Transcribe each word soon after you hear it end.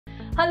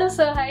Hello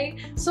sir, hi.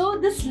 So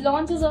this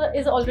launch is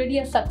already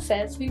a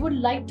success. We would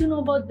like to know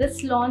about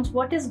this launch.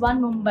 What is One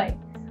Mumbai?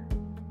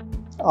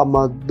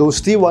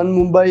 Dosti One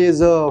Mumbai is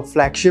a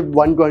flagship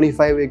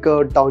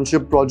 125-acre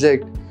township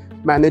project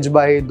managed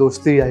by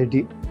Dosti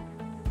Realty.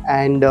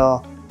 And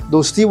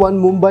Dosti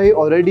One Mumbai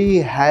already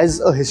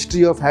has a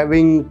history of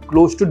having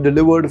close to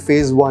delivered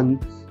phase 1,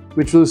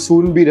 which will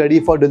soon be ready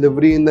for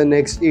delivery in the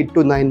next 8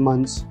 to 9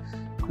 months.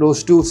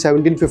 Close to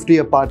 1750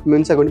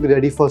 apartments are going to be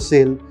ready for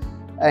sale.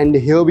 And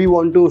here we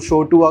want to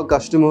show to our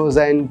customers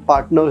and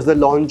partners the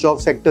launch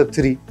of Sector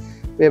 3,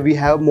 where we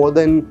have more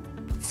than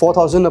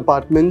 4,000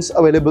 apartments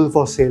available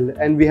for sale,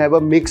 and we have a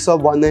mix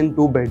of 1 and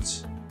 2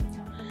 beds.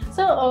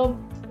 So,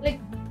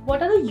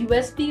 what are the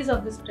USPs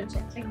of this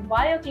project? Like,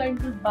 why a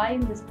client will buy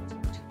in this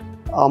project?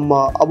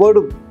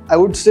 I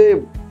would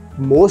say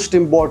most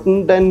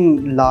important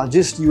and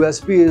largest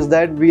USP is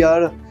that we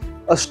are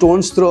a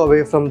stone's throw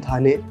away from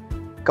Thane.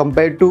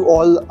 Compared to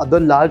all other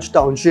large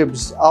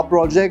townships, our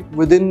project,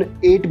 within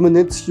 8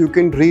 minutes you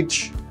can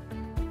reach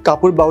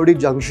Kapur Baudi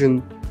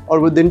Junction, or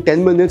within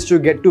 10 minutes you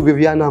get to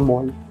Viviana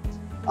Mall.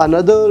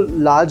 Another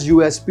large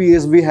USP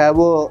is we have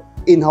a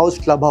in-house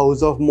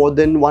clubhouse of more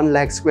than 1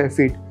 lakh square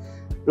feet.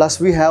 Plus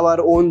we have our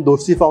own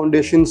Dosti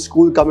Foundation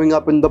school coming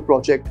up in the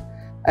project.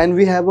 And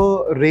we have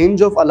a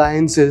range of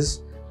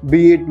alliances,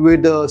 be it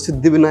with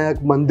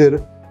Siddhivinayak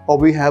Mandir, or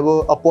we have a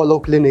Apollo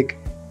Clinic,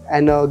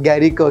 and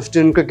Gary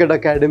Kirsten Cricket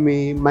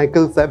Academy,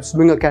 Michael Phelps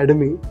Swimming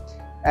Academy,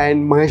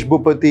 and Mahesh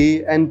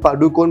Bhupati and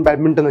Padukone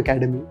Badminton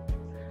Academy.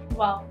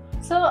 Wow.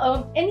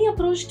 So, any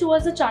approach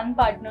towards the channel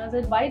partners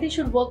and why they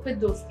should work with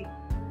Dosti?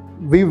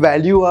 We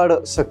value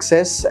our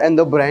success, and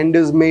the brand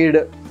is made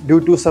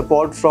due to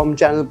support from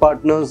channel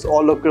partners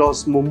all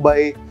across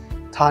Mumbai,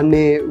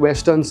 Thane,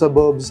 western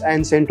suburbs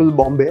and central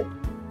Bombay.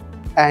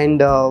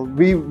 And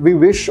we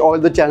wish all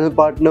the channel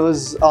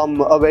partners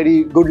a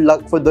very good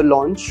luck for the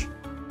launch.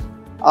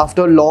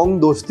 After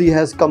long, Dosti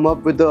has come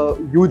up with a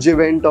huge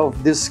event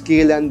of this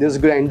scale and this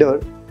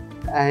grandeur,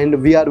 and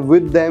we are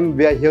with them.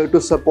 We are here to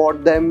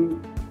support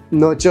them,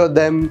 nurture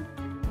them,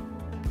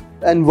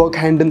 and work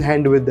hand in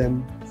hand with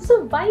them.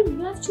 So why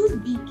you have choose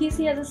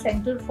BKC as a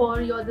center for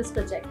this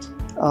project?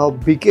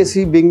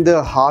 BKC being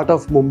the heart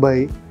of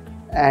Mumbai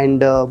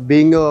and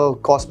being a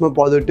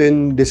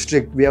cosmopolitan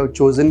district, we have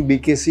chosen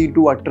BKC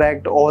to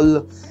attract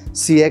all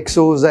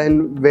CXOs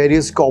and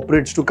various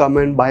corporates to come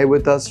and buy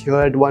with us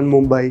here at One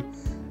Mumbai.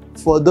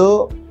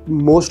 Further,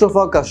 most of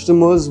our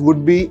customers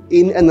would be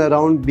in and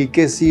around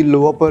BKC,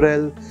 Lower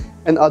Parel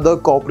and other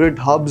corporate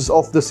hubs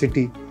of the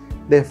city.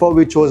 Therefore,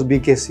 we chose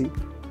BKC.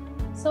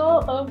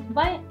 So,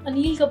 why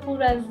Anil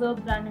Kapoor as the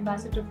brand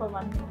ambassador for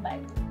One Mumbai?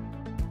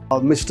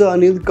 Mr.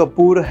 Anil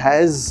Kapoor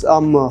has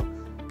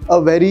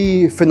a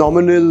very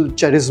phenomenal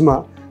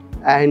charisma,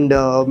 and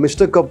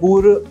Mr.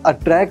 Kapoor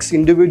attracts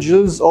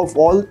individuals of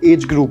all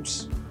age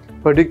groups.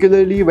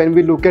 Particularly when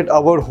we look at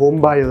our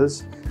home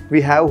buyers, we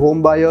have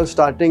home buyers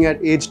starting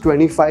at age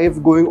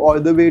 25 going all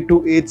the way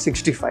to age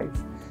 65.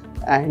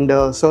 And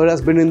sir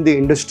has been in the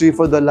industry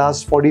for the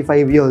last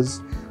 45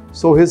 years.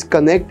 So his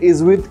connect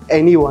is with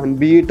anyone,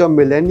 be it a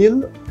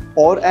millennial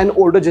or an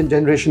older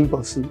generation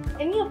person.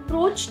 Any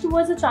approach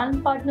towards the channel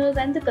partners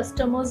and the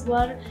customers who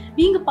are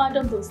being a part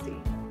of Dosti?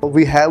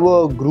 We have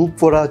a group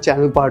for our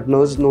channel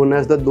partners known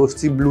as the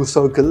Dosti Blue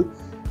Circle,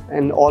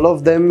 and all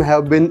of them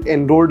have been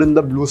enrolled in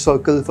the Blue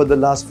Circle for the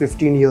last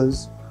 15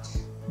 years.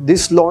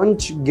 This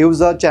launch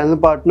gives our channel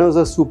partners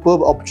a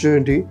superb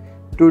opportunity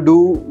to do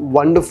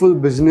wonderful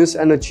business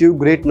and achieve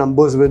great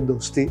numbers with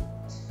Dosti.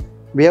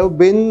 We have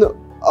been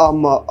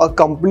a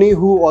company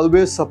who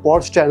always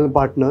supports channel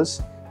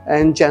partners,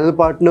 and channel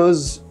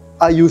partners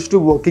are used to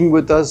working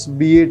with us,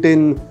 be it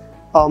in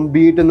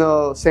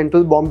a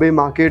central Bombay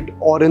market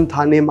or in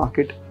Thane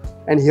market.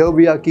 And here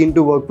we are keen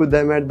to work with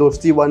them at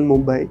Dosti One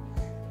Mumbai.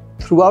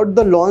 Throughout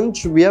the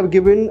launch, we have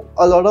given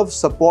a lot of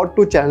support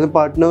to channel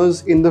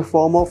partners in the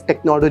form of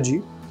technology,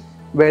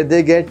 where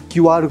they get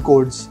QR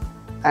codes.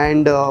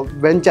 And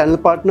when channel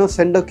partners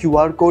send a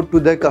QR code to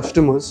their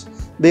customers,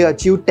 they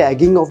achieve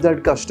tagging of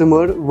that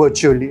customer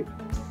virtually.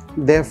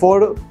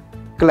 Therefore,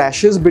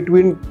 clashes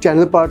between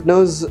channel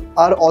partners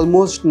are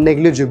almost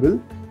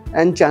negligible,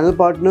 and channel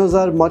partners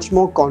are much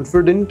more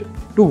confident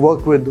to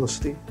work with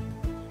Dosti.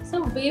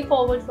 So, way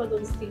forward for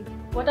Dosti.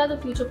 What are the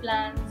future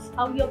plans?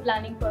 How you are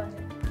planning for it?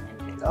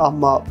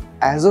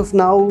 As of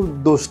now,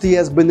 Dosti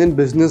has been in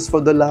business for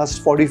the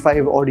last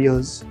 45 odd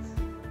years,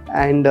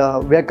 and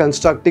we are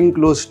constructing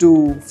close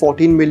to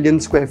 14 million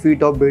square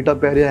feet of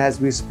built-up area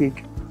as we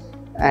speak.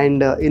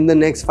 And in the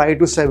next 5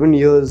 to 7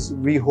 years,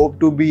 we hope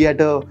to be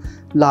at a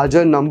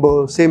larger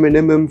number, say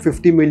minimum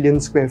 50 million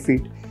square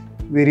feet.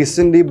 We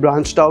recently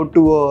branched out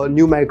to a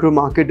new micro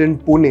market in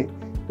Pune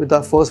with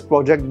our first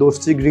project,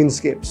 Dosti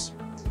Greenscapes.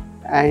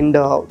 And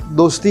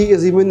Dosti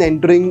is even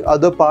entering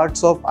other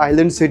parts of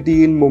Island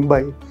City in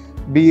Mumbai,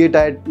 be it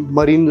at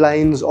Marine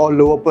Lines or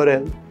Lower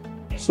Parel.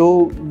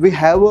 So we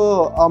have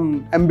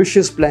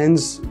ambitious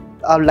plans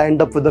are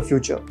lined up for the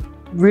future.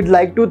 We'd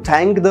like to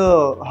thank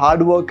the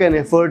hard work and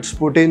efforts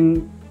put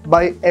in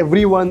by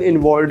everyone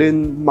involved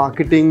in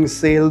marketing,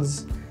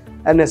 sales,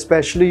 and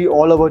especially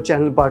all our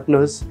channel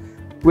partners.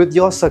 With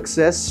your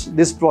success,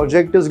 this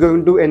project is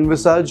going to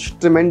envisage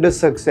tremendous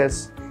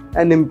success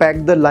and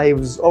impact the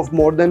lives of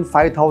more than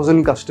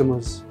 5,000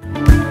 customers.